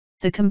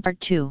The Part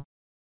 2.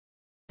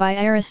 By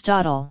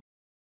Aristotle.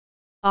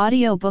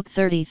 Audiobook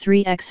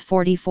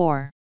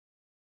 33x44.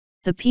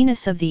 The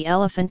penis of the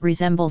elephant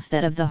resembles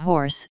that of the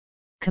horse.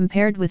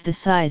 Compared with the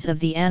size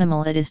of the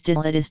animal, it is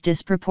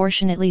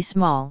disproportionately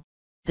small.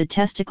 The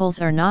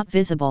testicles are not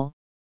visible,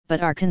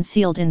 but are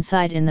concealed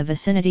inside in the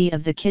vicinity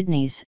of the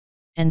kidneys,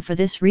 and for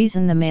this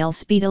reason the male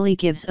speedily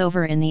gives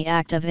over in the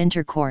act of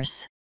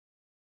intercourse.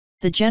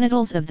 The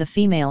genitals of the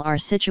female are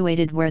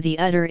situated where the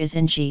udder is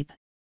in sheep.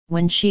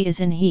 When she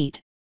is in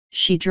heat,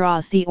 she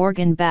draws the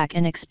organ back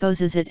and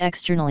exposes it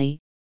externally,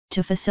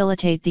 to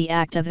facilitate the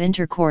act of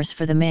intercourse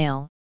for the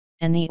male,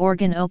 and the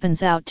organ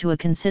opens out to a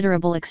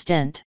considerable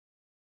extent.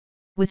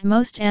 With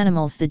most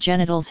animals the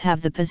genitals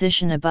have the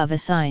position above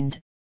assigned,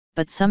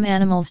 but some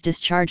animals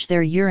discharge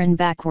their urine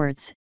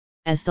backwards,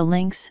 as the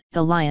lynx,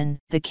 the lion,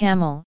 the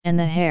camel, and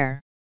the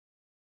hare.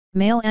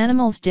 Male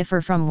animals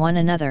differ from one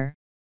another,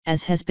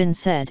 as has been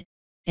said,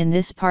 in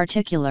this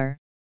particular,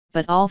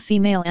 but all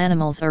female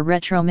animals are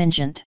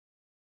retromingent.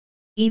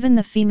 Even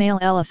the female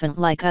elephant,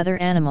 like other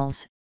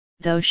animals,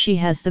 though she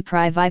has the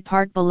privy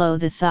part below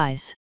the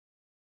thighs.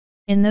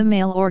 In the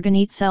male organ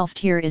itself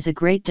here is a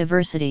great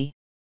diversity.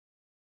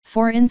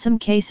 For in some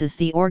cases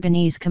the organ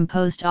is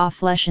composed of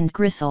flesh and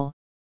gristle,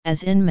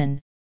 as in man.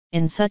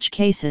 In such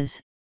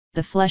cases,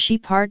 the fleshy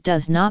part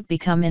does not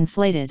become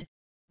inflated,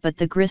 but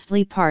the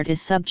gristly part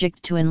is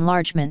subject to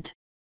enlargement.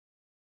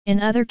 In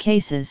other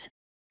cases,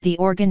 the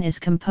organ is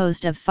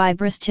composed of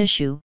fibrous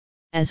tissue,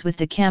 as with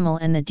the camel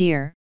and the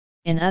deer.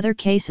 In other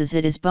cases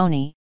it is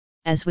bony,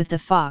 as with the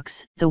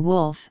fox, the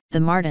wolf, the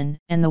marten,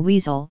 and the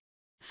weasel,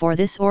 for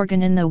this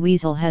organ in the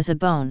weasel has a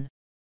bone.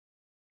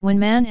 When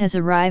man has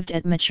arrived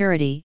at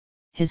maturity,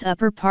 his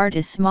upper part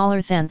is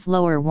smaller than the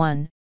lower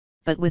one,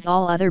 but with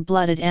all other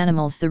blooded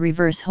animals the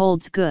reverse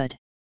holds good.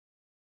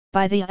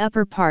 By the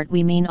upper part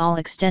we mean all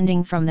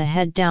extending from the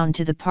head down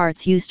to the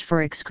parts used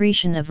for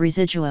excretion of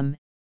residuum,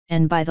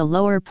 and by the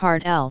lower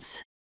part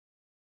else.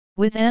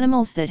 With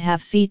animals that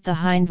have feet the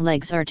hind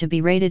legs are to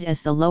be rated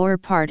as the lower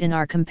part in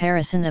our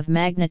comparison of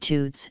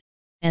magnitudes,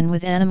 and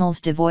with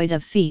animals devoid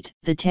of feet,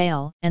 the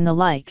tail, and the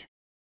like.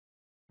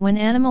 When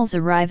animals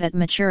arrive at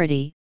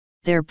maturity,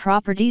 their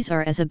properties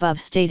are as above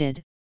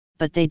stated,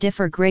 but they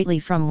differ greatly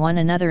from one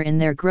another in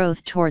their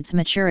growth towards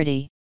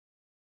maturity.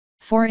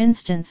 For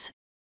instance,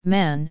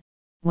 man,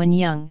 when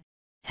young,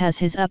 has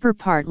his upper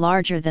part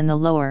larger than the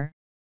lower,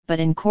 but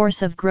in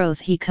course of growth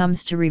he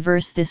comes to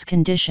reverse this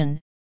condition,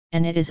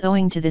 and it is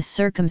owing to this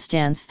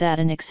circumstance that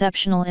in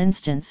exceptional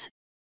instance,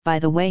 by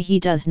the way he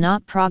does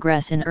not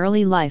progress in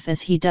early life as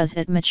he does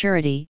at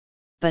maturity,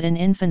 but in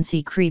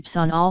infancy creeps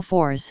on all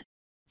fours.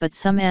 But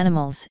some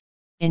animals,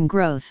 in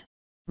growth,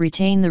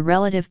 retain the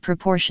relative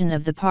proportion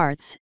of the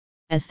parts,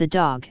 as the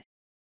dog.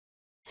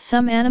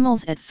 Some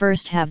animals at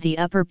first have the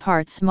upper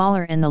part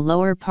smaller and the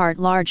lower part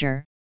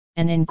larger,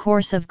 and in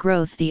course of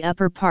growth the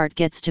upper part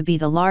gets to be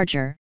the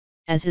larger,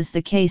 as is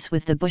the case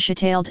with the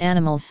bushy-tailed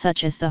animals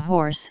such as the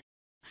horse,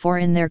 for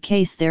in their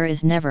case there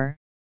is never,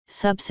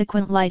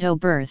 subsequent to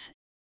birth,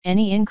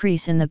 any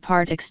increase in the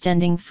part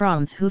extending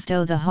from the hoof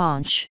to the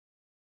haunch.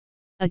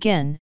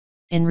 Again,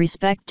 in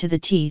respect to the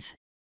teeth,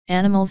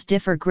 animals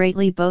differ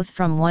greatly both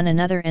from one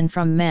another and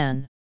from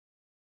man.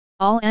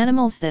 All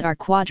animals that are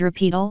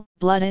quadrupedal,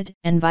 blooded,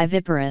 and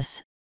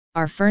viviparous,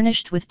 are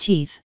furnished with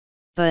teeth,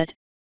 but,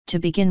 to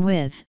begin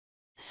with,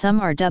 some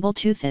are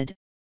double-toothed,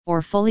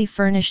 or fully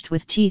furnished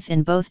with teeth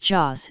in both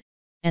jaws,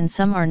 and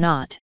some are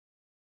not.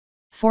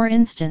 For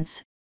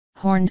instance,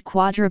 horned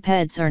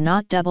quadrupeds are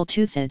not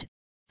double-toothed,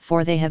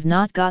 for they have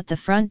not got the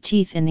front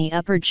teeth in the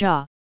upper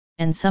jaw,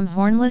 and some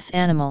hornless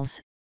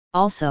animals,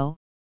 also,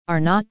 are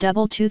not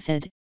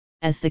double-toothed,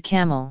 as the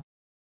camel.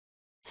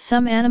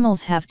 Some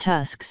animals have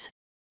tusks,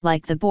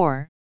 like the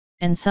boar,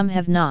 and some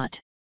have not.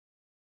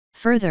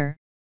 Further,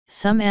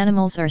 some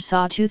animals are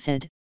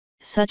saw-toothed,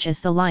 such as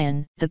the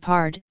lion, the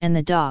pard, and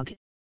the dog,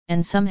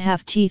 and some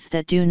have teeth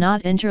that do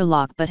not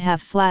interlock but have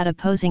flat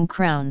opposing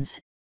crowns,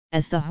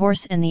 as the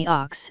horse and the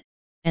ox,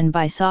 and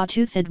by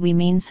saw-toothed we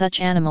mean such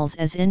animals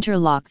as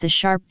interlock the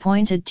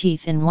sharp-pointed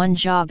teeth in one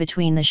jaw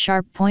between the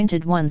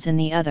sharp-pointed ones in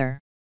the other.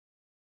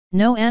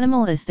 No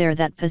animal is there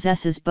that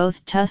possesses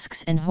both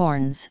tusks and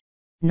horns,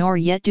 nor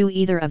yet do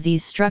either of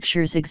these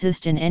structures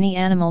exist in any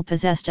animal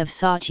possessed of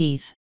saw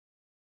teeth.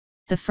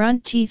 The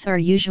front teeth are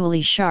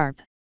usually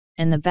sharp,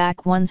 and the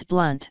back ones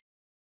blunt.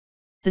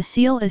 The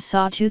seal is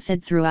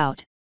saw-toothed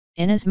throughout,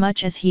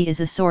 inasmuch as he is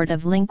a sort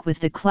of link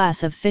with the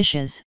class of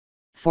fishes,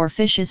 for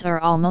fishes are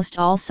almost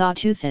all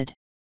saw-toothed.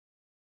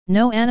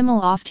 No animal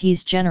of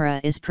these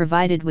genera is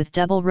provided with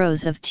double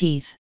rows of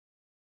teeth.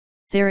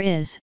 There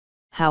is,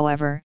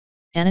 however,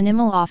 an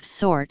animal of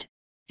sort,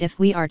 if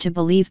we are to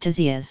believe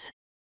Tizias.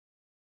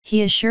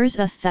 He assures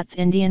us that the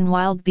Indian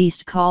wild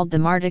beast called the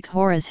Mardic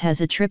horus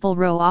has a triple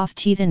row of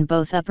teeth in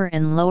both upper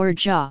and lower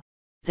jaw,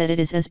 that it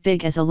is as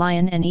big as a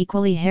lion and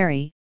equally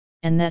hairy,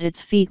 and that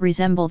its feet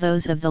resemble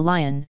those of the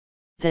lion,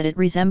 that it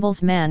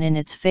resembles man in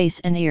its face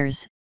and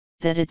ears,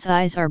 that its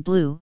eyes are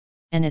blue,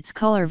 and its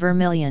color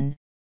vermilion,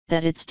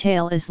 that its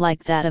tail is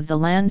like that of the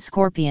land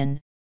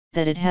scorpion,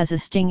 that it has a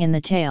sting in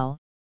the tail,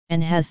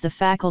 and has the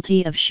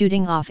faculty of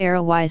shooting off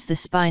arrowwise the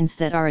spines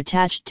that are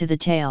attached to the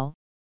tail,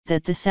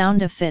 that the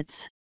sound of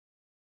its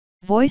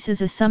voice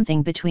is a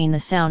something between the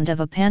sound of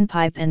a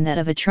panpipe and that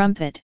of a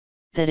trumpet,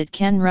 that it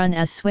can run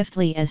as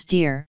swiftly as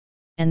deer,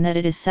 and that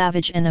it is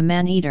savage and a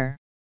man-eater.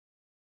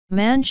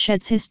 Man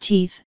sheds his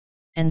teeth,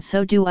 and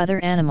so do other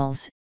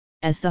animals,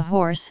 as the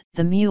horse,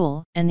 the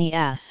mule, and the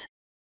ass.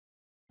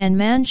 And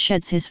man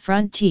sheds his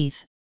front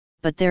teeth,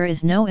 but there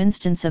is no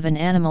instance of an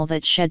animal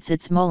that sheds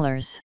its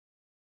molars.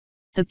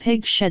 The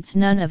pig sheds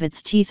none of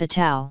its teeth at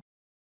all.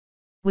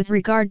 With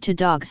regard to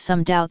dogs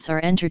some doubts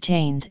are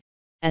entertained,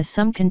 as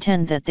some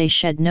contend that they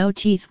shed no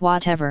teeth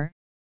whatever,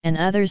 and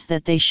others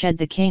that they shed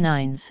the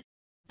canines,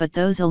 but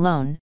those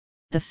alone,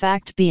 the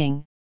fact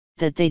being,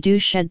 that they do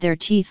shed their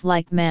teeth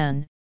like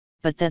man,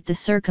 but that the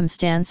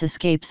circumstance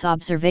escapes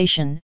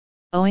observation,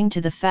 owing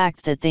to the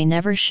fact that they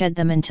never shed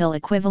them until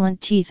equivalent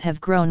teeth have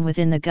grown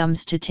within the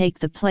gums to take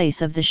the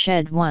place of the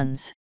shed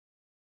ones.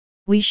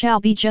 We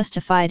shall be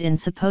justified in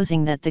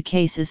supposing that the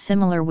case is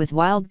similar with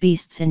wild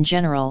beasts in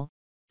general,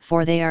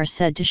 for they are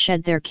said to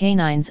shed their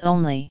canines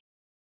only.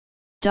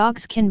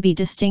 Dogs can be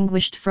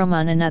distinguished from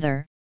one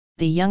another,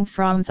 the young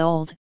from the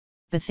old,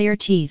 by their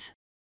teeth,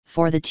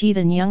 for the teeth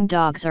in young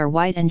dogs are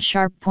white and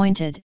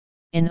sharp-pointed,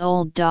 in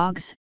old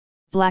dogs,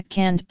 black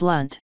and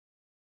blunt.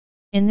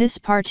 In this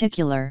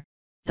particular,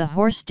 the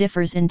horse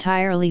differs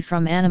entirely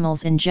from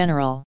animals in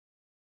general.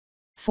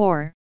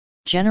 For,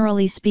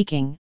 generally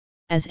speaking,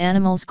 as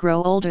animals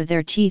grow older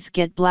their teeth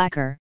get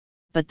blacker,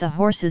 but the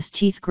horse's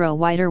teeth grow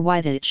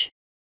whitish.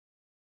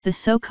 The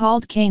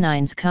so-called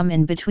canines come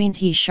in between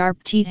the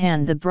sharp teeth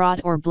and the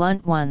broad or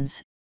blunt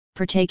ones,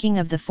 partaking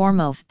of the form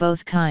of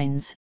both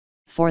kinds,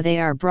 for they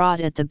are broad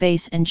at the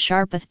base and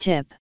sharp at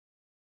tip.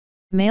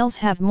 Males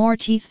have more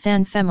teeth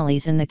than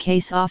females in the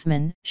case of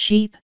men,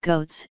 sheep,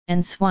 goats,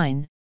 and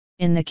swine.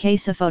 In the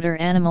case of other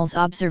animals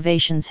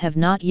observations have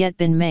not yet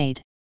been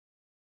made.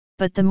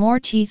 But the more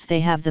teeth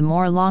they have the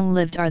more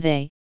long-lived are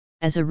they,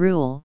 as a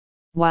rule,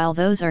 while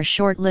those are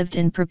short-lived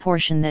in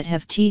proportion that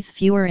have teeth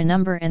fewer in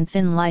number and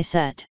thinly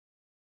set.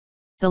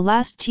 The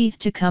last teeth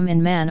to come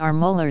in man are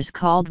molars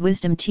called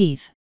wisdom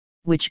teeth,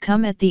 which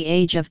come at the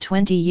age of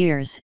 20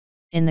 years,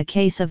 in the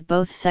case of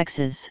both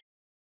sexes.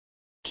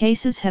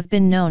 Cases have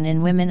been known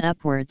in women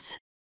upwards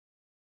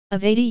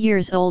of 80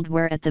 years old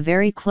where at the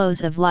very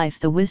close of life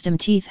the wisdom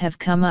teeth have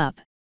come up,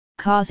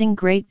 causing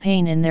great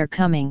pain in their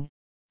coming,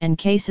 and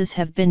cases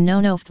have been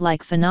known of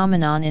like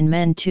phenomenon in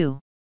men too.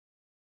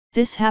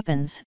 This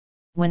happens,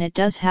 when it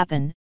does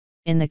happen,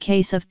 in the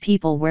case of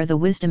people where the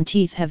wisdom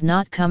teeth have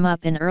not come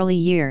up in early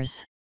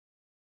years.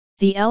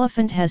 The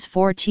elephant has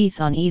 4 teeth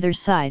on either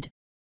side,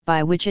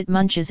 by which it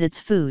munches its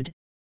food,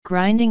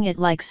 grinding it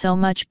like so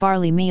much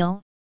barley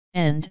meal,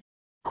 and,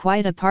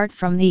 quite apart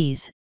from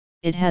these,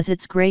 it has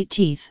its great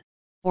teeth,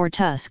 or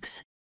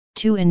tusks,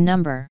 2 in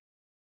number.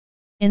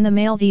 In the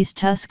male these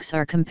tusks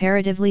are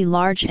comparatively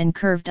large and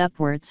curved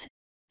upwards,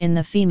 in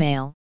the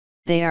female,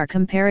 they are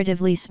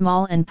comparatively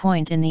small and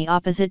point in the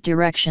opposite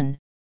direction,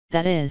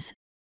 that is,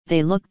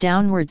 they look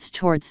downwards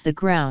towards the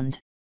ground.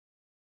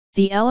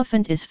 The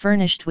elephant is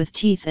furnished with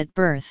teeth at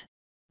birth,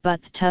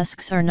 but the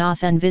tusks are not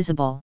then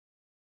visible.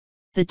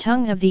 The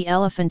tongue of the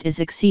elephant is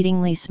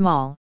exceedingly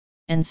small,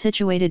 and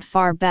situated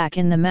far back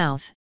in the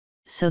mouth,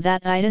 so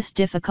that it is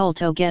difficult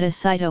to get a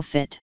sight of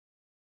it.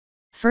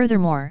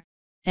 Furthermore,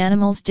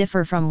 animals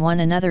differ from one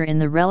another in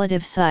the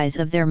relative size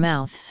of their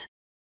mouths.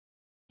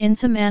 In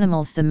some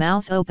animals the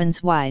mouth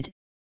opens wide,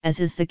 as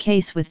is the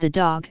case with the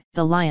dog,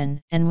 the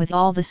lion, and with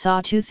all the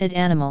saw-toothed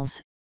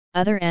animals.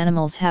 Other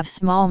animals have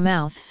small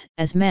mouths,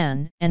 as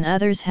man, and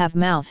others have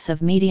mouths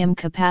of medium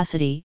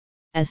capacity,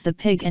 as the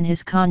pig and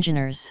his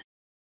congeners.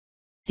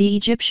 The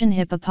Egyptian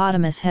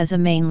hippopotamus has a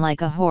mane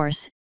like a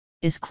horse,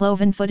 is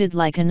cloven-footed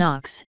like an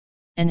ox,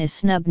 and is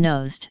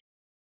snub-nosed.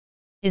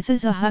 It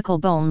is a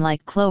hucklebone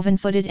like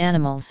cloven-footed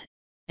animals,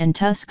 and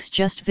tusks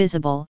just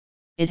visible.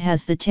 It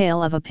has the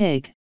tail of a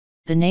pig,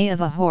 the neigh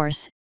of a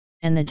horse,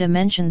 and the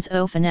dimensions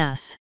of an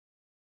ass.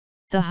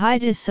 The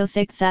hide is so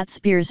thick that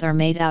spears are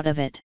made out of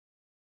it.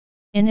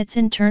 In its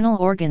internal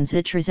organs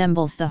it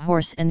resembles the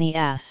horse and the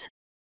ass.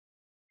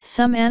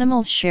 Some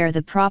animals share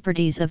the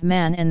properties of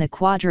man and the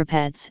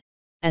quadrupeds,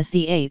 as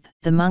the ape,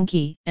 the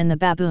monkey, and the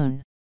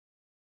baboon.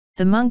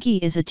 The monkey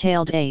is a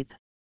tailed ape.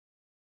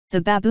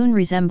 The baboon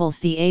resembles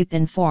the ape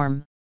in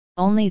form,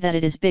 only that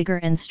it is bigger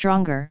and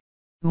stronger,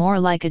 more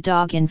like a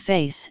dog in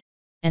face,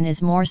 and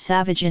is more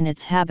savage in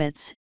its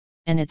habits,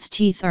 and its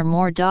teeth are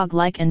more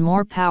dog-like and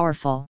more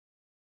powerful.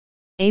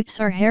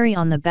 Apes are hairy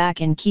on the back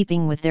in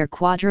keeping with their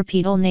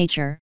quadrupedal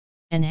nature,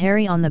 and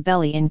hairy on the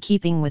belly in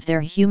keeping with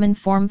their human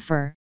form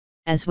for,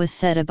 as was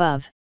said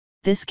above,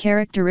 this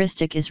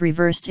characteristic is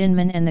reversed in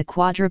man and the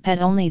quadruped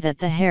only that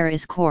the hair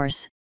is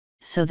coarse,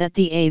 so that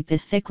the ape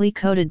is thickly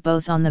coated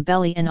both on the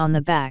belly and on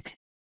the back.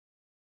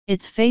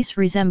 Its face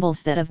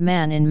resembles that of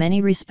man in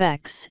many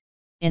respects,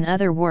 in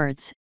other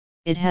words,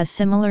 it has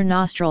similar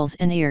nostrils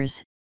and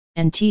ears,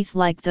 and teeth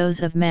like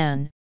those of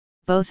man,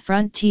 both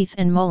front teeth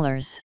and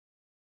molars.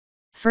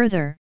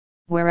 Further,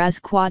 whereas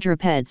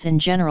quadrupeds in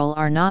general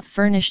are not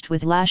furnished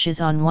with lashes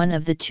on one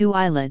of the two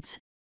eyelids,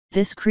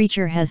 this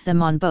creature has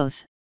them on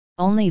both,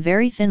 only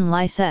very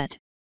thinly set,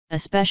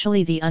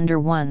 especially the under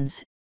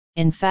ones.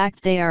 In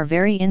fact, they are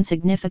very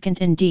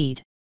insignificant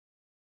indeed.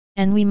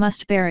 And we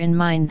must bear in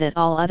mind that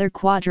all other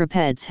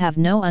quadrupeds have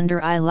no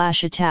under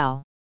eyelash at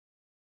all.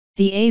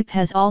 The ape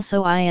has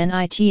also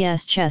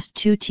its chest,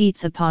 two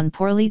teats upon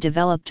poorly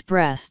developed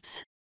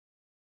breasts.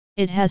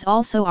 It has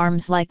also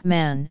arms like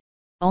man,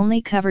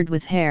 only covered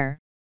with hair,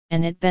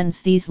 and it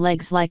bends these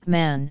legs like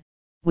man,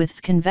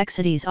 with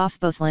convexities off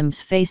both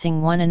limbs facing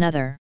one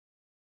another.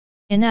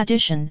 In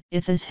addition,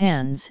 it has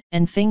hands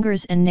and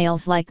fingers and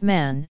nails like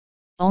man,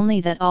 only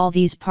that all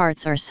these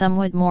parts are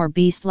somewhat more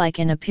beast-like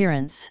in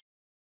appearance.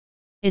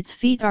 Its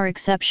feet are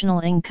exceptional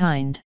in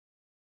kind.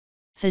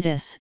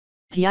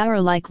 They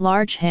are like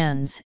large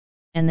hands,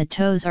 and the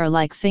toes are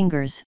like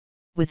fingers,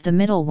 with the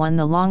middle one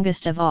the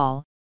longest of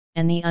all,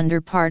 and the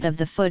under part of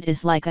the foot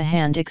is like a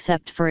hand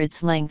except for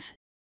its length,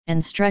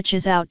 and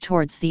stretches out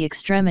towards the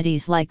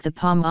extremities like the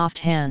palm-offed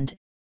hand,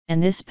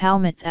 and this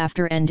palmate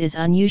after end is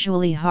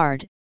unusually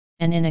hard,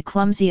 and in a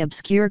clumsy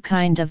obscure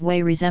kind of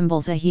way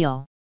resembles a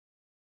heel.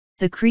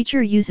 The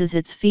creature uses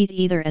its feet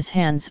either as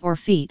hands or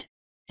feet,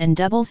 and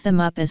doubles them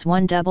up as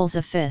one doubles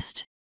a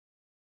fist.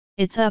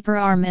 Its upper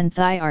arm and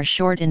thigh are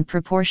short in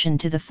proportion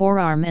to the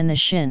forearm and the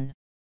shin.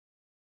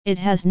 It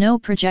has no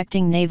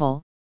projecting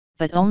navel,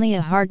 but only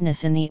a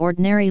hardness in the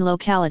ordinary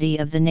locality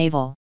of the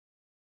navel.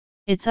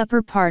 Its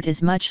upper part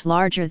is much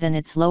larger than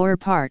its lower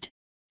part,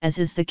 as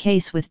is the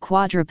case with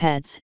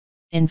quadrupeds.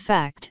 In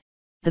fact,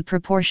 the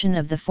proportion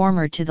of the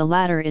former to the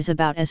latter is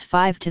about as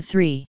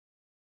 5:3.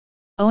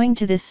 Owing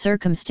to this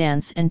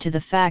circumstance and to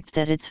the fact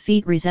that its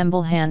feet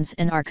resemble hands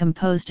and are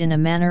composed in a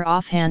manner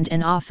offhand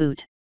and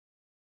offfoot.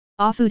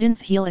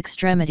 Offootenth heel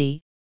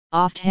extremity,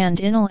 oft hand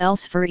inal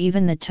else for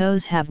even the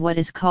toes have what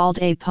is called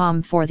a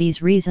palm. For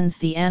these reasons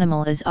the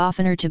animal is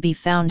oftener to be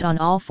found on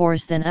all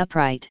fours than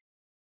upright.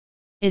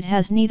 It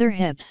has neither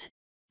hips,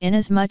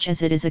 inasmuch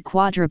as it is a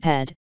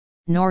quadruped,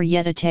 nor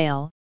yet a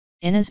tail,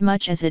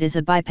 inasmuch as it is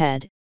a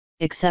biped,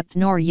 except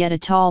nor yet a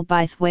tall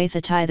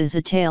bythwaith is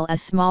a tail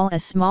as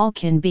small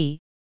can be,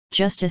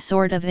 just a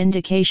sort of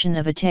indication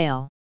of a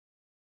tail.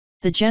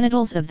 The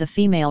genitals of the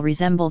female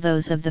resemble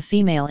those of the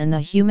female in the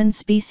human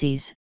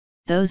species,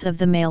 those of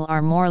the male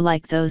are more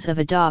like those of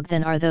a dog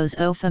than are those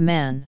of a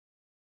man.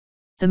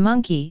 The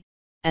monkey,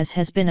 as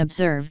has been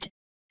observed,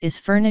 is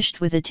furnished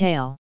with a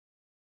tail.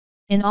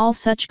 In all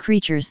such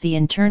creatures the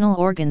internal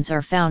organs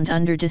are found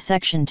under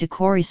dissection to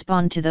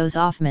correspond to those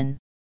of man.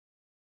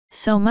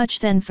 So much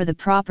then for the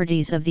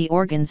properties of the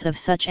organs of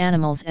such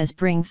animals as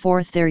bring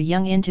forth their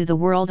young into the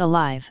world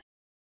alive.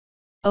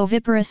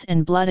 Oviparous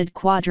and blooded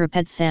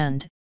quadrupeds.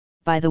 And,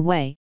 by the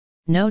way,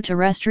 no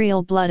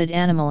terrestrial blooded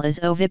animal is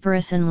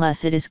oviparous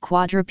unless it is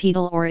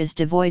quadrupedal or is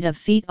devoid of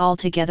feet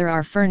altogether,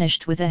 are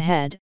furnished with a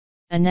head,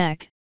 a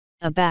neck,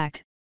 a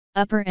back,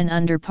 upper and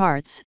under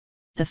parts,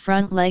 the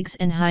front legs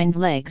and hind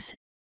legs,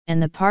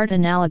 and the part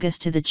analogous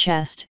to the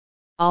chest,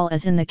 all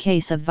as in the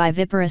case of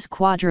viviparous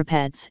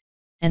quadrupeds,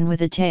 and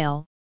with a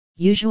tail,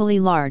 usually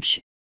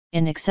large,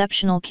 in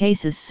exceptional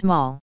cases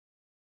small.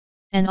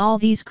 And all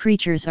these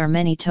creatures are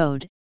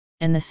many-toed,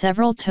 and the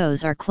several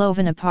toes are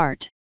cloven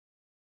apart.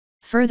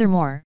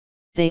 Furthermore,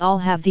 they all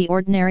have the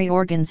ordinary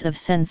organs of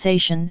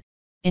sensation,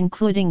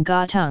 including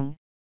tongue,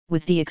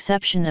 with the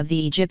exception of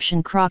the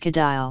Egyptian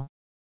crocodile.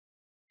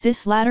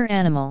 This latter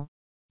animal,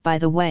 by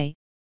the way,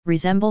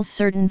 resembles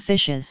certain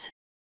fishes.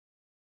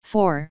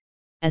 For,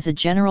 as a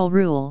general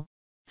rule,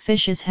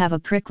 fishes have a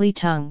prickly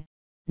tongue,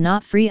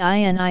 not free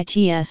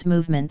its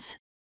movements,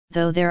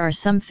 though there are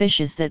some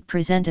fishes that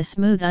present a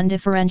smooth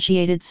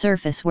undifferentiated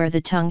surface where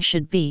the tongue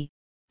should be,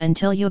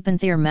 until you open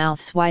their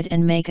mouths wide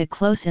and make a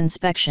close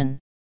inspection.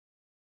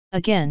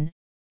 Again,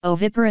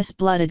 oviparous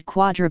blooded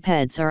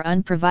quadrupeds are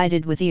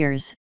unprovided with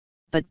ears,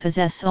 but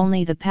possess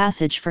only the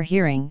passage for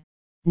hearing,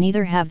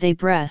 neither have they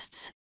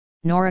breasts,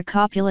 nor a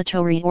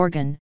copulatory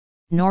organ,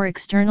 nor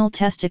external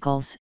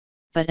testicles,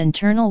 but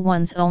internal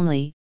ones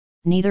only,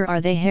 neither are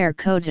they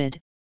hair-coated,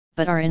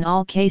 but are in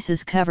all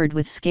cases covered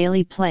with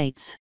scaly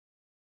plates.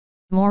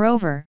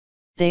 Moreover,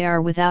 they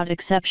are without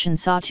exception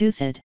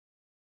saw-toothed.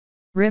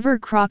 River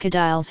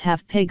crocodiles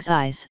have pig's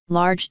eyes,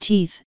 large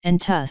teeth and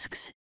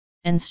tusks,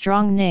 and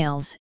strong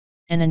nails,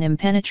 and an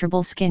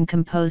impenetrable skin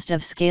composed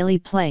of scaly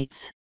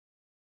plates.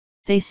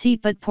 They see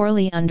but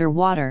poorly under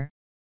water,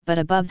 but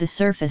above the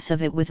surface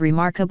of it with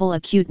remarkable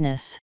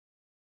acuteness.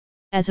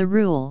 As a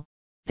rule,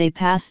 they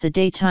pass the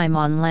daytime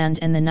on land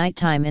and the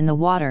nighttime in the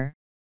water,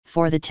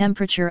 for the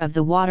temperature of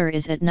the water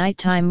is at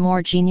nighttime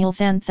more genial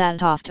than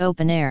that of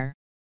open air.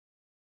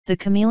 The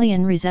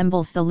chameleon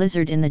resembles the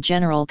lizard in the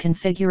general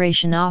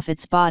configuration of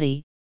its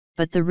body,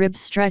 but the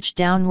ribs stretch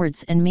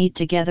downwards and meet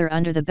together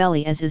under the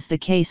belly as is the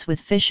case with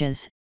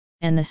fishes,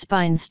 and the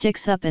spine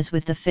sticks up as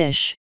with the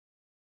fish.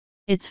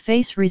 Its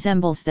face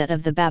resembles that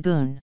of the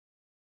baboon.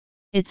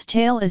 Its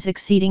tail is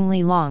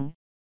exceedingly long,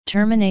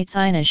 terminates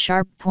in a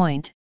sharp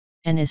point,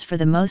 and is for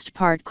the most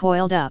part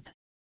coiled up,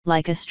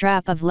 like a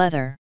strap of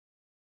leather.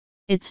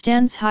 It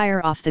stands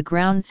higher off the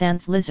ground than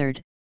the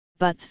lizard,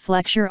 but the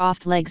flexure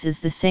of legs is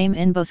the same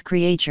in both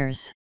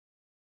creatures.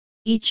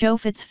 Each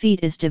of its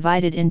feet is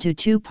divided into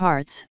two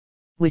parts,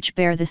 which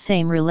bear the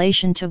same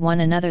relation to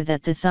one another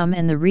that the thumb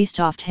and the wrist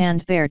of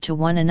hand bear to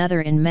one another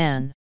in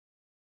man.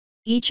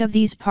 Each of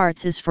these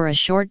parts is for a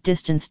short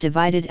distance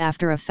divided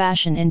after a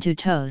fashion into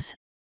toes.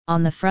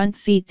 On the front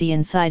feet the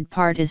inside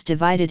part is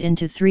divided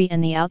into 3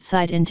 and the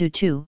outside into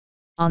 2,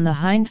 on the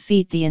hind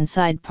feet the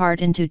inside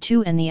part into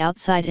 2 and the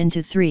outside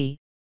into 3,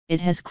 it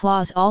has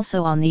claws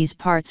also on these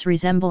parts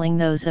resembling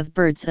those of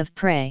birds of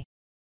prey.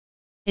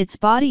 Its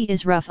body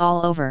is rough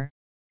all over,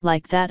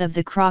 like that of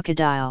the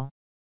crocodile.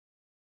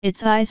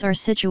 Its eyes are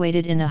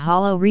situated in a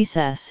hollow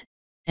recess,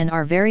 and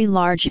are very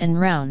large and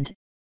round,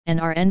 and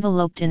are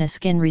enveloped in a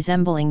skin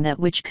resembling that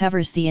which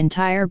covers the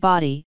entire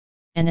body,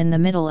 and in the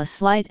middle a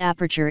slight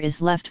aperture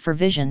is left for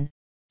vision,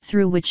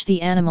 through which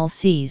the animal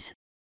sees,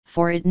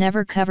 for it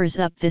never covers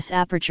up this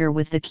aperture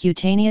with the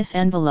cutaneous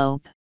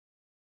envelope.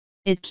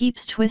 It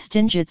keeps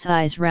twisting its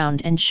eyes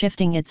round and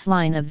shifting its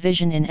line of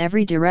vision in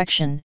every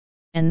direction,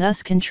 and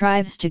thus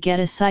contrives to get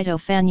a sight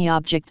of any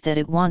object that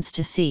it wants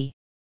to see.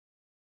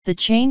 The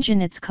change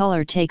in its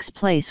color takes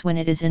place when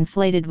it is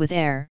inflated with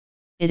air.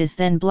 It is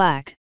then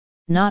black,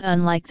 not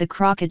unlike the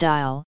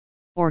crocodile,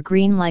 or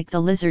green like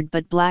the lizard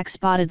but black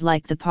spotted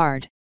like the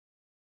pard.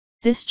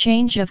 This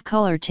change of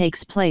color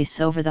takes place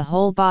over the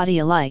whole body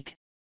alike,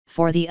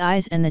 for the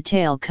eyes and the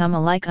tail come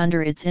alike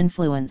under its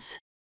influence.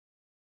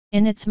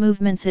 In its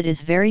movements it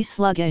is very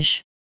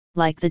sluggish,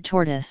 like the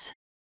tortoise.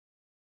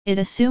 It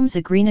assumes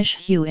a greenish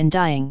hue in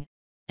dying,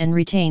 and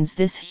retains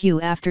this hue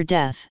after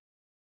death.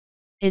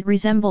 It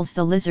resembles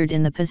the lizard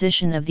in the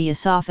position of the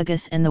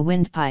esophagus and the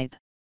windpipe.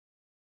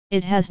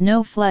 It has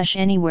no flesh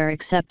anywhere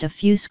except a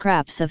few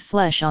scraps of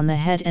flesh on the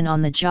head and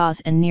on the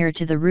jaws and near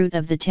to the root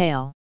of the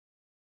tail.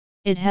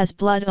 It has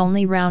blood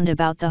only round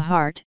about the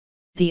heart,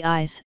 the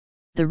eyes,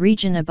 the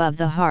region above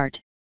the heart,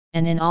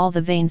 and in all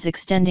the veins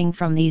extending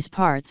from these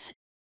parts,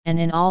 and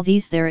in all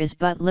these there is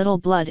but little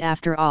blood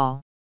after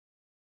all.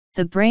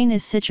 The brain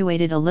is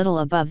situated a little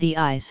above the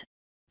eyes,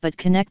 but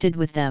connected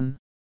with them.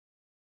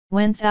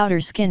 When the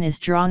outer skin is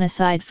drawn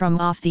aside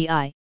from off the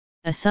eye,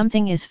 a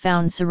something is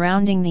found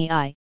surrounding the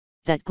eye,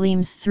 that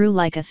gleams through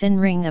like a thin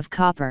ring of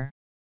copper.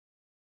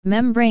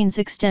 Membranes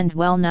extend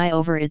well nigh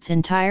over its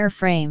entire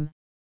frame,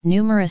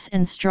 numerous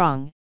and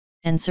strong,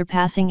 and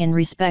surpassing in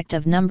respect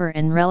of number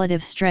and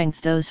relative strength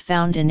those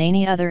found in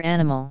any other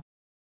animal.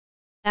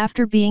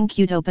 After being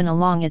cut open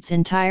along its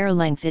entire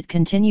length it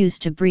continues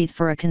to breathe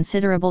for a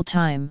considerable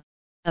time.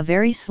 A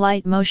very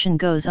slight motion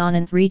goes on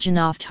in the region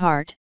of the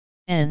heart,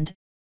 and,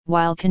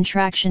 while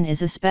contraction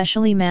is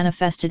especially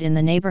manifested in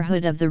the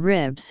neighborhood of the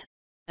ribs,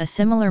 a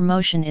similar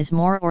motion is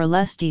more or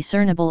less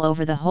discernible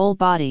over the whole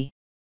body.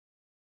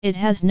 It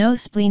has no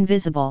spleen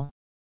visible.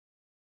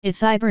 It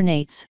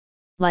hibernates,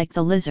 like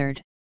the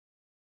lizard.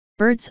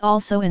 Birds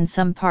also in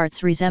some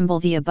parts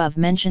resemble the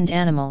above-mentioned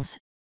animals,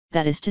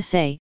 that is to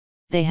say,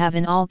 they have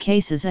in all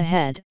cases a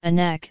head, a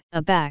neck,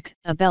 a back,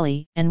 a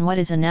belly, and what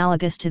is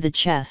analogous to the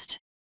chest.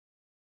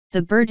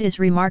 The bird is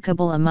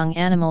remarkable among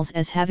animals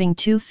as having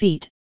 2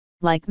 feet,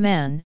 like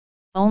man,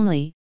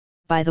 only,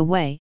 by the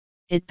way,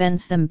 it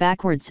bends them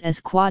backwards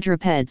as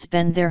quadrupeds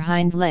bend their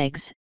hind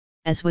legs,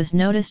 as was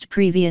noticed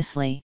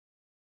previously.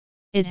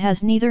 It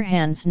has neither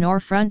hands nor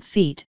front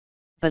feet,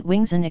 but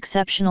wings, an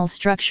exceptional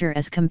structure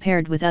as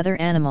compared with other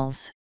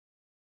animals.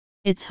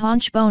 Its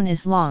haunch bone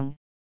is long,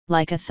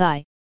 like a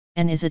thigh,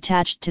 and is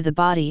attached to the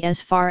body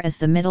as far as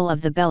the middle of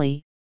the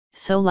belly,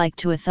 so like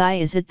to a thigh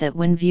is it that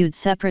when viewed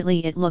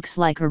separately it looks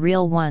like a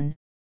real one,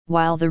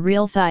 while the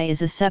real thigh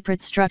is a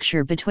separate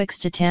structure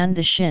betwixt it and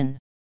the shin.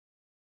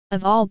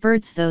 Of all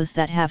birds those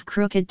that have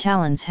crooked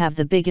talons have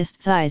the biggest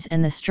thighs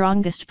and the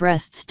strongest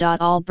breasts.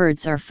 All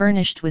birds are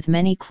furnished with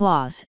many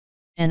claws,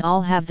 and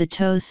all have the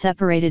toes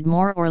separated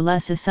more or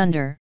less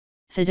asunder,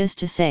 that is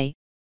to say,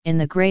 in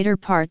the greater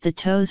part the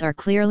toes are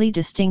clearly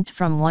distinct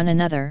from one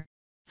another,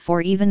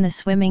 for even the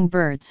swimming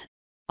birds,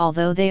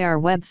 although they are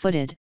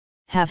web-footed,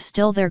 have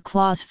still their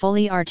claws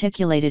fully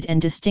articulated and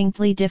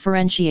distinctly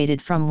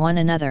differentiated from one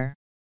another.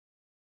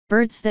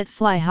 Birds that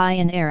fly high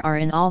in air are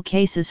in all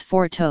cases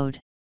 4-toed.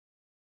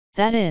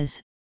 That is,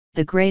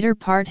 the greater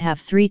part have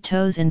 3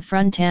 toes in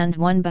front and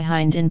 1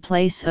 behind in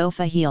place of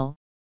a heel,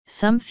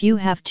 some few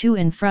have 2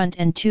 in front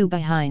and 2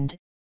 behind,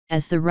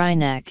 as the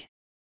wryneck.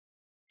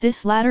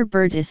 This latter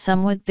bird is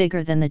somewhat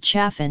bigger than the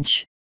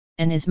chaffinch,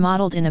 and is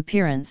mottled in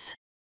appearance.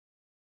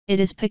 It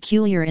is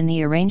peculiar in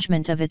the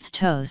arrangement of its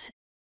toes,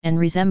 and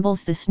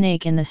resembles the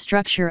snake in the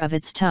structure of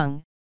its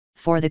tongue,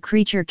 for the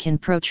creature can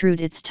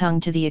protrude its tongue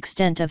to the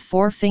extent of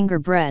 4 finger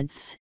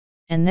breadths,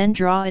 and then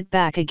draw it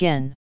back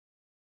again.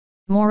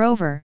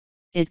 Moreover,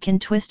 it can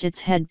twist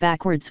its head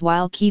backwards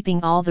while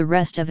keeping all the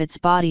rest of its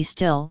body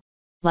still,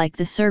 like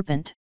the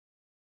serpent.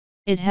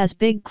 It has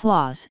big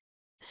claws,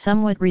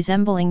 somewhat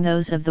resembling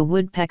those of the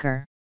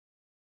woodpecker.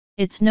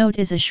 Its note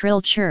is a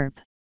shrill chirp.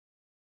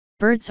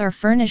 Birds are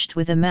furnished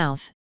with a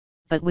mouth,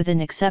 but with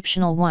an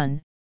exceptional one,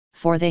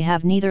 for they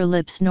have neither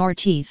lips nor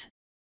teeth,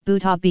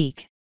 but a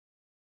beak.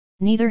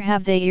 Neither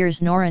have they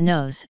ears nor a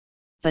nose,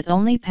 but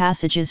only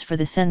passages for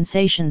the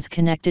sensations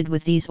connected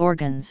with these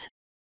organs.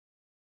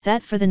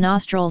 That for the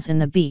nostrils in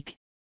the beak,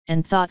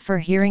 and thought for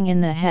hearing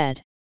in the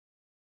head.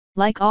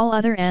 Like all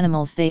other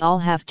animals they all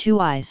have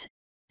 2 eyes,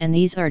 and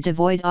these are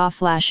devoid of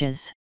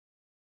flashes.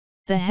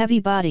 The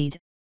heavy-bodied,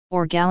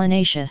 or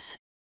gallinaceous,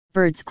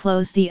 birds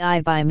close the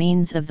eye by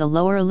means of the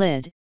lower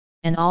lid,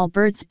 and all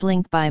birds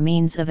blink by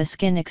means of a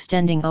skin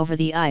extending over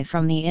the eye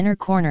from the inner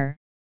corner.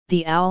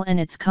 The owl and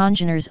its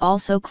congeners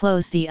also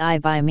close the eye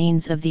by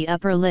means of the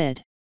upper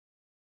lid.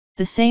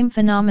 The same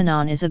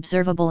phenomenon is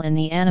observable in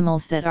the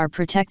animals that are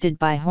protected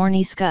by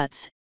horny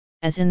scuts,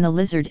 as in the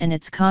lizard and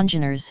its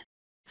congeners,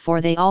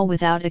 for they all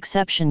without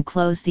exception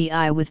close the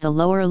eye with the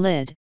lower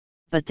lid,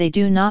 but they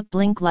do not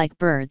blink like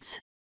birds.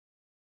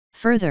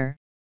 Further,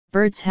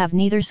 birds have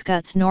neither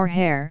scuts nor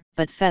hair,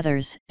 but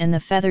feathers, and the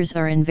feathers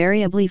are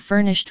invariably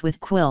furnished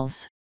with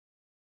quills.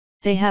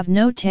 They have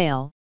no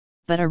tail,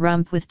 but a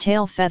rump with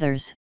tail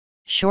feathers,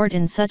 short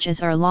in such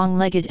as are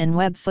long-legged and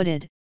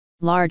web-footed,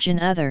 large in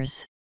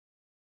others.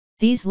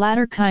 These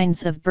latter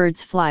kinds of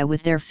birds fly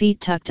with their feet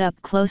tucked up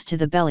close to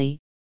the belly,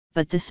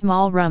 but the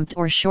small-rumped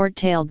or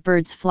short-tailed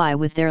birds fly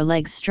with their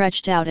legs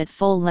stretched out at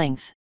full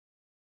length.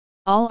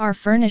 All are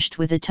furnished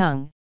with a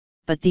tongue,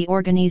 but the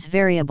organ is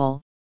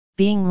variable,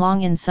 being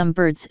long in some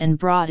birds and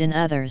broad in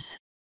others.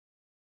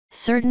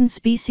 Certain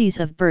species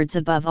of birds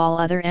above all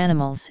other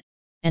animals,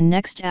 and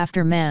next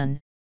after man,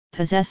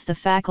 possess the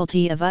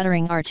faculty of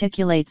uttering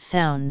articulate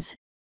sounds,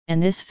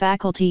 and this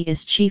faculty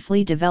is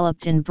chiefly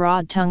developed in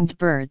broad-tongued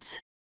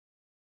birds.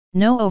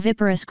 No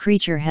oviparous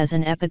creature has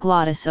an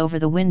epiglottis over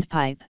the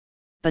windpipe,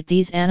 but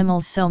these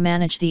animals so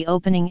manage the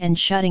opening and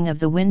shutting of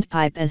the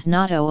windpipe as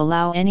not to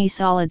allow any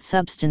solid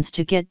substance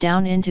to get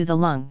down into the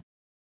lung.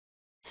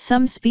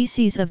 Some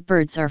species of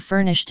birds are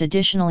furnished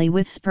additionally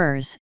with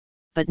spurs,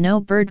 but no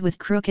bird with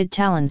crooked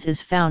talons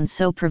is found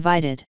so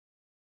provided.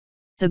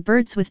 The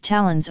birds with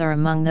talons are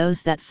among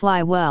those that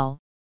fly well,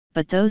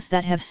 but those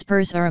that have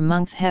spurs are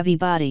among the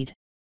heavy-bodied.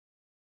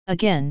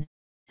 Again,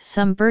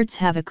 some birds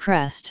have a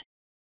crest.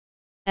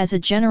 As a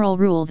general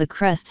rule the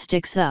crest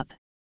sticks up,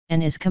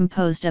 and is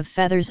composed of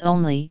feathers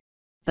only,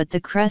 but the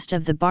crest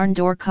of the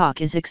barn-door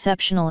cock is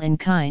exceptional in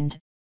kind,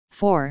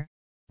 for,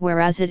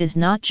 whereas it is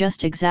not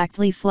just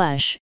exactly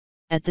flesh,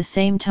 at the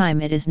same time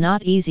it is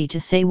not easy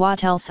to say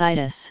what else it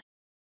is.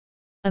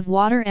 Of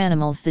water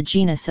animals the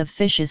genus of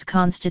fishes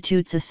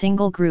constitutes a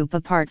single group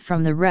apart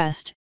from the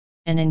rest,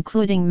 and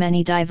including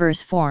many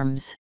diverse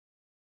forms.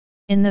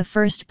 In the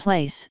first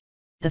place,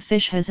 the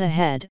fish has a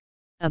head,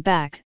 a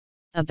back,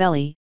 a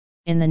belly,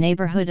 in the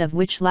neighborhood of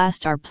which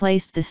last are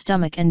placed the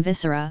stomach and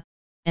viscera,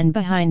 and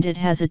behind it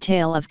has a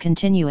tail of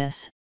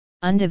continuous,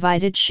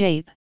 undivided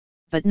shape,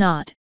 but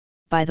not,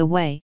 by the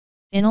way,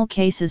 in all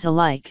cases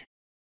alike.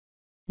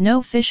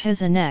 No fish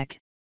has a neck,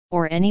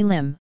 or any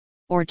limb,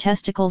 or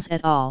testicles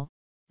at all,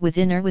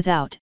 within or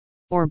without,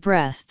 or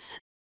breasts.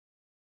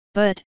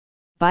 But,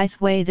 by the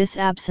way, this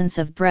absence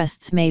of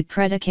breasts may be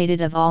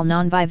predicated of all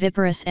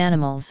non-viviparous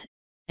animals,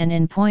 and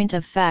in point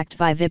of fact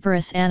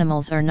viviparous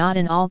animals are not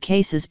in all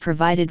cases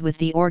provided with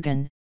the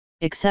organ,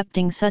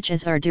 excepting such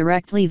as are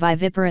directly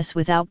viviparous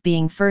without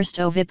being first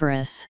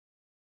oviparous.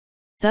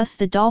 Thus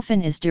the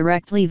dolphin is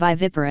directly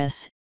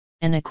viviparous,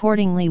 and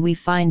accordingly we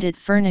find it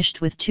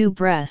furnished with 2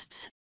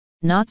 breasts,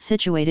 not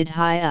situated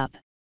high up,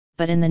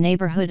 but in the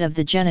neighborhood of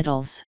the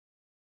genitals.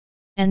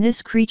 And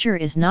this creature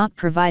is not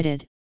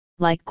provided,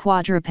 like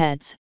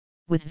quadrupeds,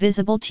 with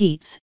visible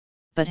teats,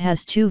 but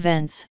has 2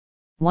 vents,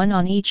 one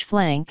on each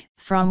flank,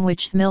 from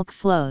which the milk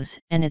flows,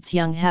 and its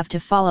young have to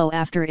follow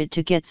after it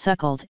to get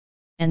suckled,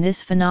 and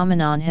this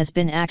phenomenon has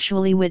been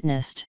actually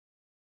witnessed.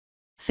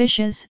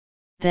 Fishes,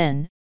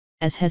 then,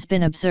 as has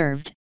been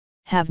observed,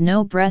 have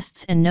no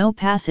breasts and no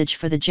passage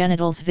for the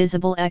genitals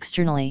visible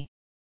externally.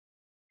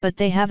 But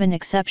they have an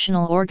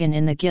exceptional organ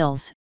in the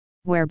gills,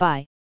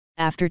 whereby,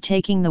 after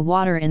taking the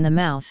water in the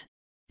mouth,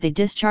 they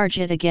discharge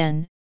it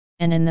again,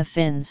 and in the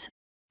fins,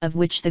 of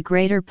which the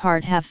greater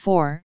part have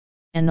 4,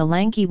 and the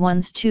lanky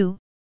ones 2,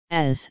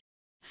 as,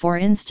 for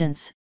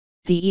instance,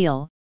 the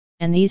eel,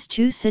 and these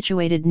 2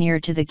 situated near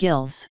to the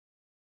gills.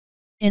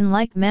 In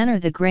like manner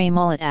the grey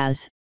mullet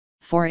as,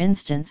 for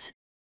instance,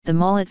 the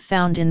mullet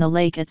found in the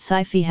lake at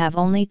Syfy have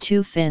only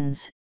 2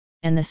 fins,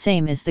 and the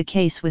same is the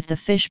case with the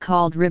fish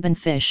called ribbon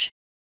fish.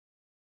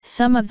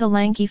 Some of the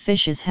lanky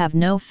fishes have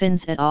no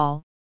fins at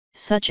all,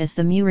 such as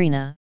the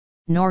murena,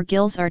 nor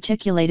gills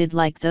articulated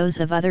like those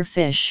of other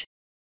fish.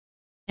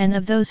 And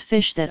of those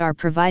fish that are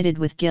provided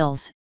with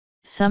gills,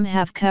 some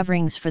have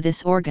coverings for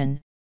this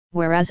organ,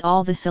 whereas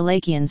all the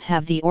Selacians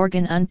have the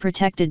organ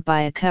unprotected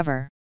by a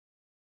cover.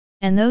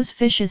 And those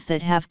fishes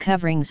that have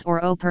coverings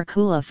or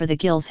opercula for the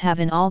gills have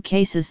in all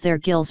cases their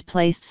gills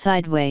placed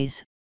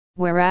sideways,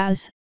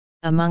 whereas,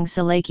 among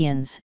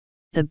Selacians,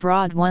 the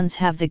broad ones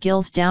have the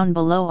gills down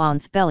below on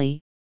the belly,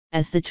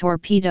 as the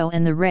torpedo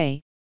and the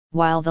ray,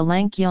 while the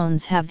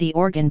lanceones have the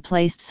organ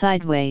placed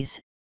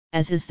sideways,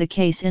 as is the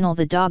case in all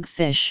the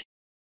dogfish.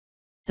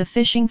 The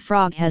fishing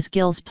frog has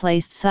gills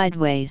placed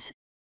sideways,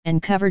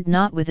 and covered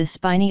not with a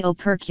spiny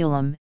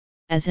operculum,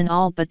 as in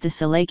all but the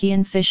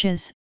Salacian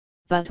fishes,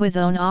 but with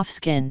on-off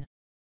skin.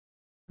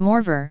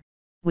 Moreover,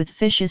 with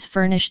fishes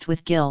furnished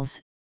with gills,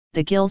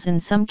 the gills in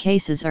some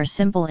cases are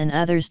simple and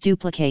others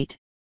duplicate,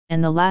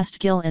 and the last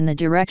gill in the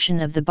direction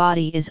of the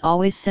body is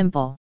always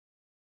simple.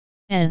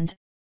 And,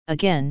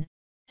 again,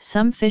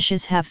 some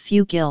fishes have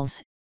few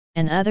gills,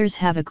 and others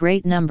have a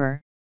great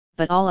number,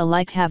 but all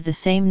alike have the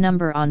same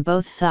number on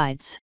both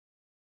sides.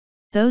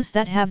 Those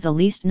that have the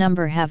least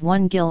number have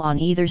one gill on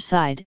either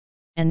side,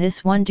 and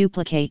this one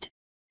duplicate,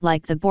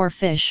 like the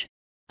boarfish.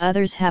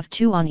 Others have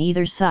two on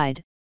either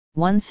side,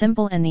 one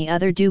simple and the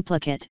other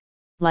duplicate,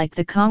 like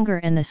the conger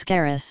and the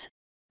scarus.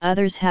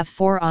 Others have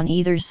four on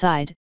either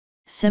side,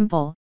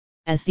 simple,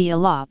 as the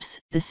elaps,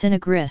 the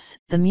cinegris,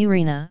 the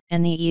murena,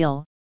 and the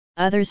eel.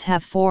 Others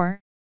have four,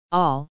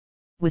 all,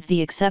 with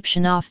the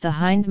exception of the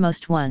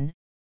hindmost one,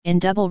 in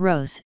double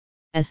rows,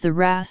 as the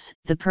wrasse,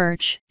 the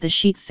perch, the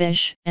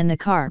sheatfish, and the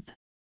carp.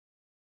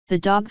 The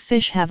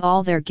dogfish have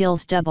all their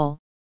gills double,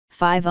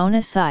 5 on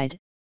a side,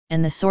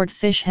 and the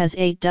swordfish has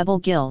 8 double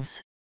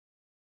gills.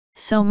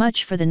 So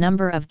much for the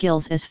number of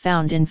gills as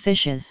found in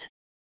fishes.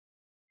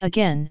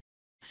 Again,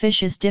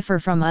 fishes differ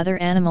from other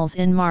animals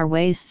in more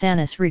ways than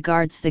as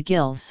regards the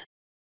gills.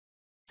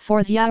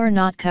 For they are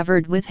not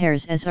covered with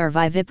hairs as are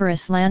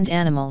viviparous land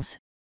animals,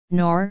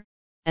 nor,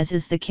 as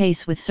is the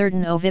case with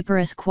certain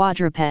oviparous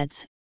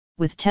quadrupeds,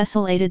 with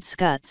tessellated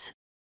scuts,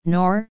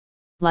 nor,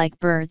 like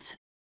birds,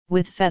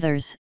 with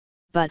feathers,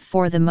 but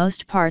for the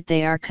most part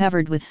they are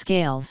covered with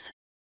scales.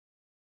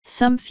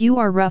 Some few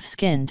are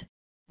rough-skinned,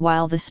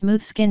 while the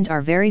smooth-skinned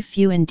are very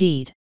few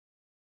indeed.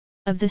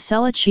 Of the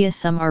Selachia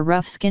some are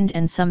rough-skinned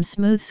and some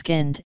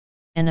smooth-skinned,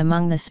 and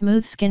among the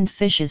smooth-skinned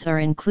fishes are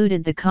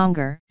included the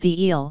conger,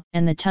 the eel,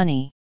 and the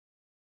tunny.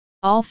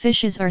 All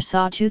fishes are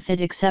saw-toothed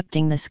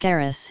excepting the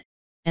scarus,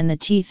 and the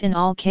teeth in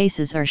all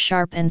cases are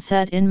sharp and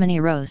set in many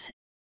rows,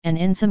 and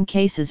in some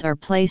cases are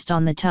placed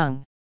on the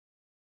tongue.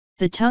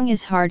 The tongue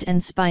is hard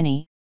and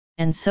spiny,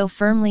 and so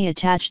firmly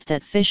attached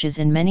that fishes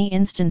in many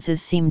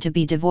instances seem to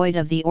be devoid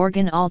of the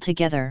organ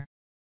altogether.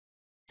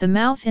 The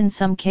mouth in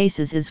some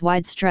cases is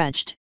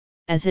wide-stretched,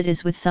 as it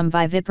is with some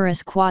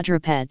viviparous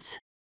quadrupeds.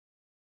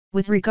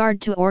 With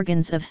regard to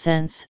organs of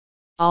sense,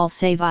 all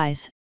save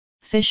eyes,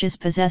 fishes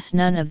possess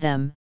none of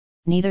them,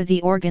 neither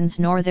the organs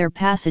nor their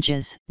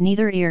passages,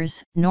 neither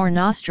ears nor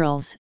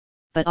nostrils,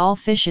 but all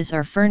fishes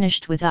are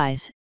furnished with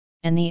eyes,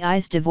 and the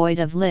eyes devoid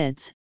of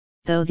lids,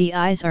 though the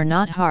eyes are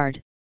not hard.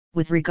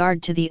 With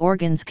regard to the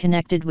organs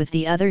connected with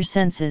the other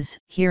senses,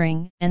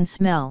 hearing and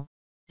smell,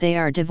 they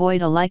are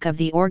devoid alike of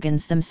the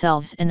organs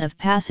themselves and of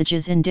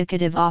passages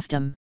indicative of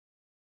them.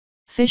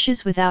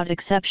 Fishes without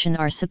exception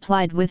are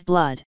supplied with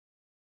blood.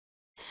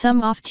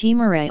 Some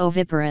oftimerae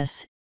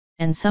oviparous,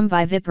 and some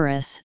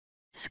viviparous.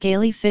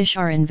 Scaly fish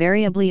are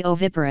invariably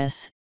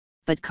oviparous,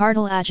 but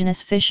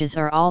cartilaginous fishes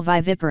are all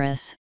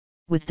viviparous,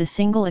 with the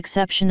single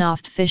exception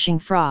of fishing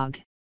frog.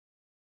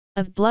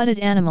 Of blooded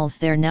animals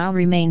there now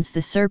remains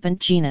the serpent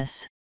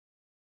genus.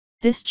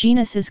 This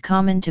genus is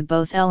common to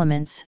both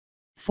elements,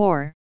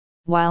 for,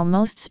 while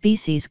most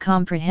species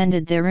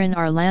comprehended therein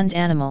are land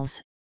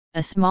animals,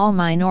 a small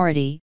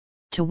minority,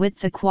 to wit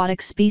the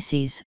aquatic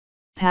species,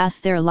 pass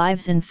their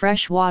lives in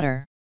fresh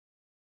water.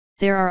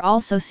 There are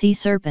also sea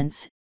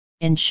serpents,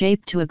 in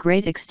shape to a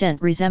great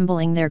extent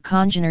resembling their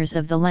congeners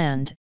of the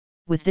land,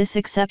 with this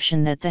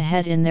exception that the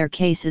head in their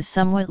case is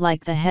somewhat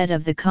like the head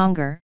of the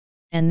conger,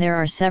 and there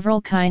are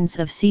several kinds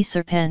of sea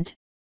serpent,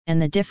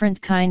 and the different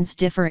kinds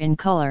differ in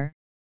color.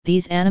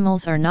 These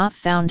animals are not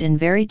found in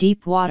very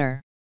deep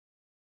water.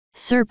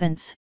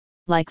 Serpents,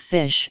 like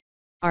fish,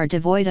 are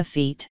devoid of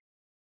feet.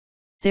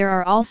 There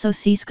are also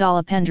sea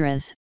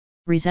scolopendras,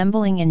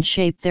 resembling in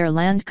shape their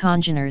land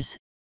congeners,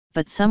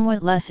 but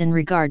somewhat less in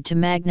regard to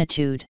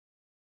magnitude.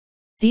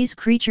 These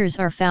creatures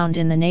are found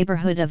in the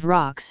neighborhood of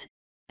rocks.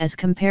 As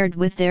compared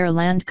with their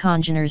land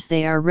congeners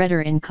they are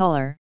redder in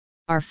color,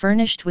 are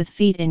furnished with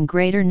feet in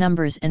greater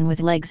numbers and with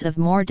legs of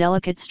more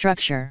delicate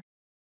structure.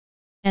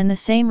 And the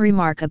same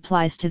remark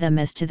applies to them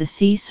as to the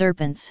sea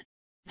serpents,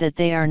 that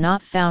they are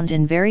not found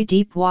in very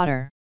deep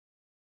water.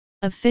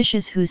 Of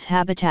fishes whose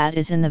habitat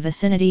is in the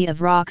vicinity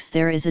of rocks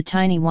there is a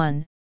tiny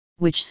one,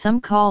 which some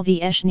call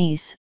the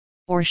eschnice,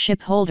 or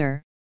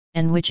shipholder,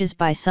 and which is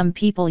by some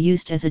people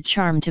used as a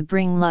charm to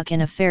bring luck in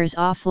affairs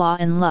of law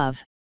and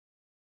love.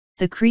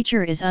 The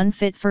creature is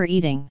unfit for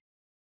eating.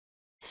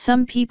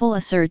 Some people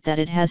assert that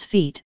it has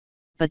feet,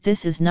 but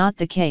this is not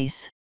the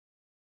case.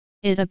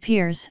 It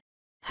appears,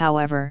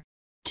 however,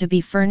 to be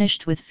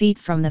furnished with feet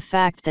from the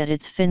fact that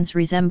its fins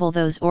resemble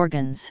those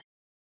organs.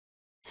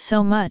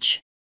 So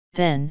much,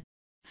 then,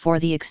 for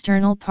the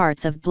external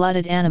parts of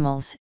blooded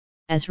animals,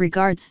 as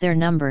regards their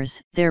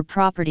numbers, their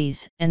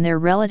properties, and their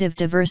relative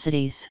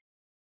diversities.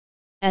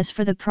 As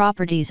for the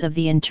properties of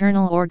the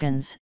internal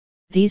organs,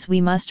 these we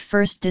must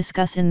first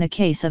discuss in the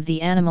case of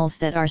the animals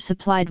that are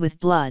supplied with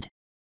blood.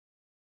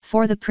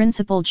 For the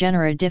principal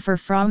genera differ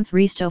from the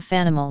rest of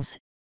animals,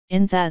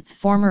 in that the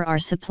former are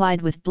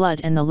supplied with blood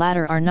and the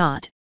latter are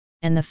not,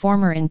 and the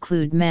former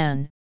include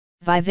man,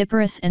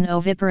 viviparous and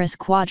oviparous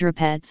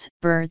quadrupeds,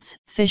 birds,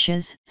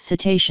 fishes,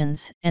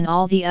 cetaceans, and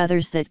all the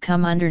others that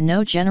come under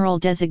no general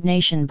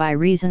designation by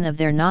reason of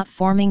their not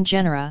forming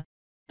genera,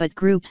 but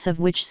groups of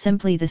which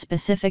simply the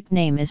specific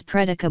name is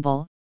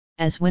predicable,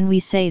 as when we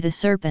say the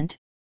serpent,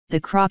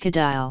 the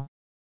crocodile.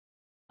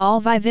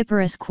 All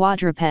viviparous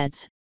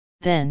quadrupeds,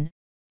 then,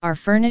 are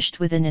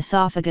furnished with an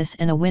esophagus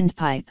and a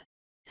windpipe,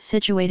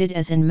 situated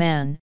as in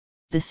man.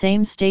 The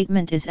same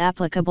statement is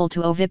applicable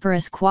to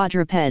oviparous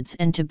quadrupeds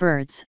and to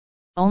birds,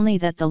 only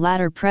that the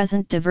latter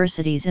present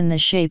diversities in the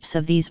shapes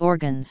of these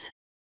organs.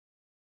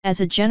 As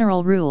a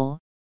general rule,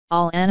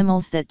 all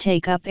animals that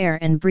take up air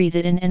and breathe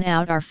it in and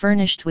out are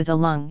furnished with a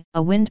lung,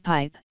 a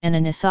windpipe, and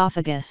an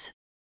esophagus,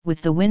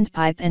 with the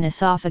windpipe and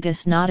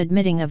esophagus not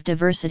admitting of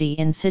diversity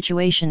in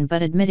situation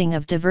but admitting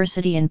of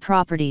diversity in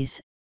properties,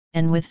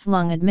 and with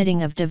lung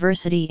admitting of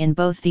diversity in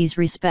both these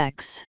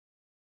respects.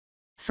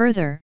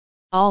 Further,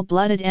 all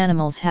blooded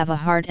animals have a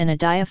heart and a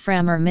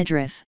diaphragm or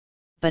midriff,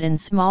 but in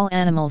small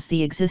animals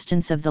the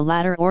existence of the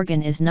latter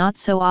organ is not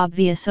so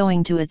obvious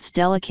owing to its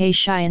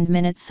delicacy and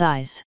minute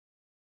size.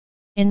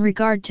 In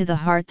regard to the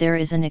heart there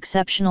is an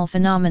exceptional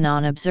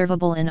phenomenon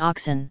observable in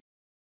oxen.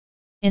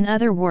 In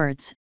other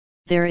words,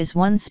 there is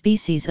one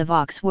species of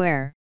ox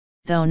where,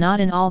 though not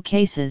in all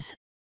cases,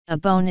 a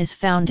bone is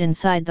found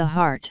inside the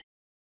heart.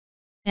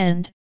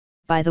 And,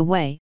 by the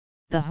way,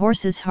 the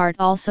horse's heart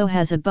also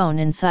has a bone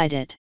inside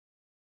it.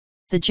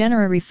 The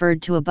genera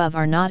referred to above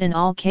are not in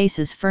all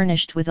cases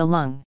furnished with a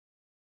lung.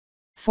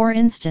 For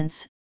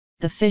instance,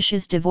 the fish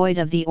is devoid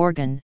of the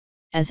organ,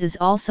 as is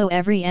also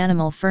every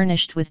animal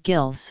furnished with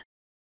gills.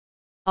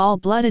 All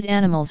blooded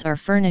animals are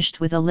furnished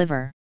with a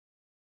liver.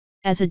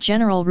 As a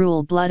general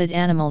rule, blooded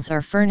animals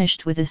are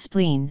furnished with a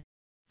spleen,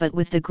 but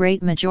with the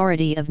great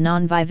majority of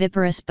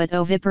non-viviparous but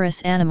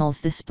oviparous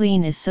animals the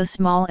spleen is so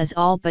small as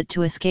all but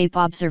to escape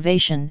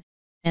observation,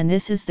 and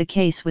this is the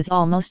case with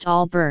almost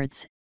all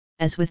birds,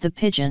 as with the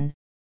pigeon,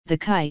 the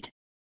kite,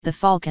 the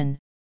falcon,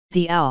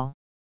 the owl.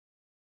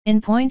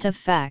 In point of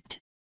fact,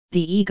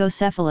 the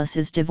egocephalus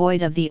is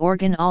devoid of the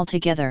organ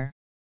altogether.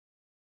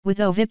 With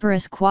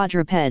oviparous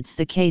quadrupeds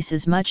the case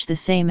is much the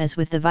same as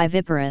with the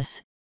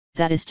viviparous,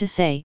 that is to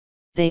say,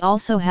 they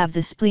also have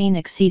the spleen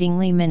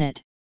exceedingly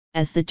minute,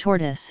 as the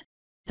tortoise,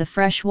 the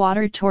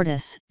freshwater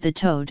tortoise, the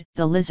toad,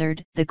 the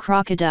lizard, the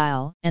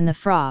crocodile, and the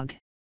frog.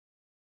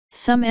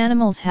 Some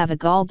animals have a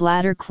gall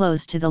bladder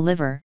close to the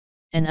liver,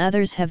 and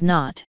others have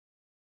not.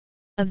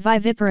 Of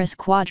viviparous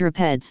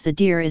quadrupeds the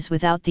deer is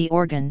without the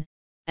organ,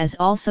 as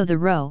also the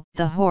roe,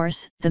 the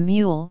horse, the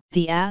mule,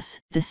 the ass,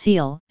 the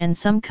seal, and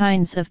some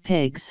kinds of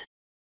pigs.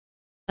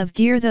 Of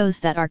deer those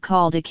that are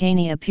called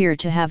acani appear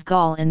to have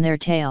gall in their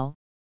tail,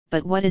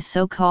 but what is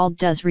so called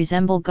does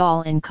resemble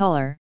gall in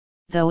color,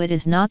 though it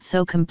is not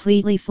so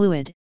completely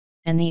fluid,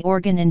 and the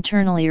organ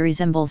internally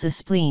resembles a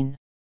spleen.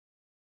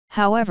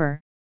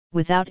 However,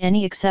 without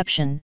any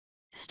exception,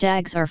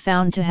 stags are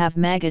found to have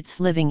maggots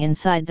living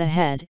inside the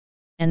head,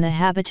 and the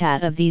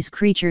habitat of these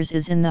creatures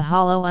is in the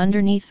hollow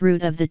underneath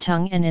root of the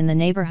tongue and in the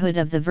neighborhood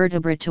of the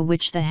vertebra to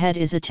which the head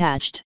is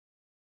attached.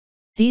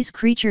 These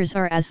creatures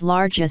are as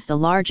large as the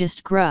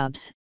largest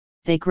grubs,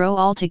 they grow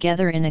all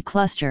together in a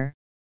cluster,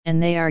 and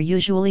they are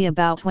usually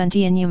about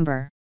 20 in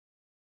number.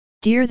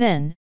 Deer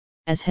then,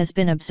 as has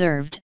been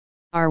observed,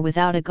 are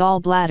without a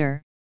gall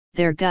bladder.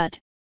 Their gut,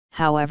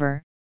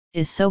 however,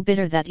 is so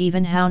bitter that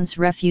even hounds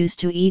refuse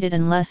to eat it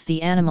unless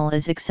the animal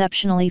is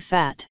exceptionally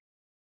fat.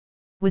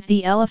 With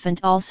the elephant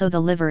also the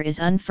liver is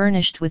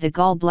unfurnished with a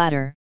gall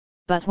bladder,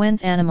 but when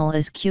the animal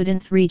is cute in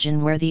the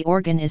region where the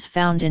organ is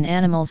found in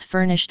animals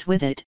furnished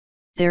with it,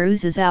 there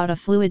oozes out a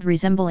fluid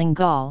resembling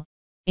gall,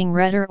 in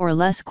greater or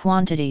less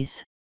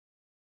quantities.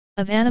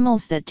 Of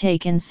animals that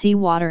take in sea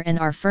water and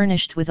are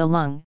furnished with a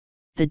lung,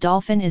 the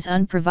dolphin is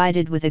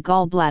unprovided with a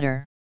gall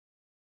bladder.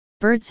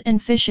 Birds and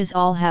fishes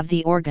all have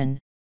the organ,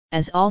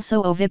 as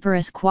also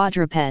oviparous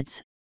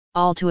quadrupeds,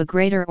 all to a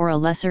greater or a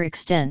lesser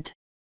extent.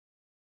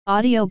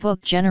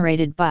 Audiobook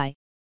generated by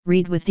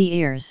Read with the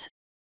Ears.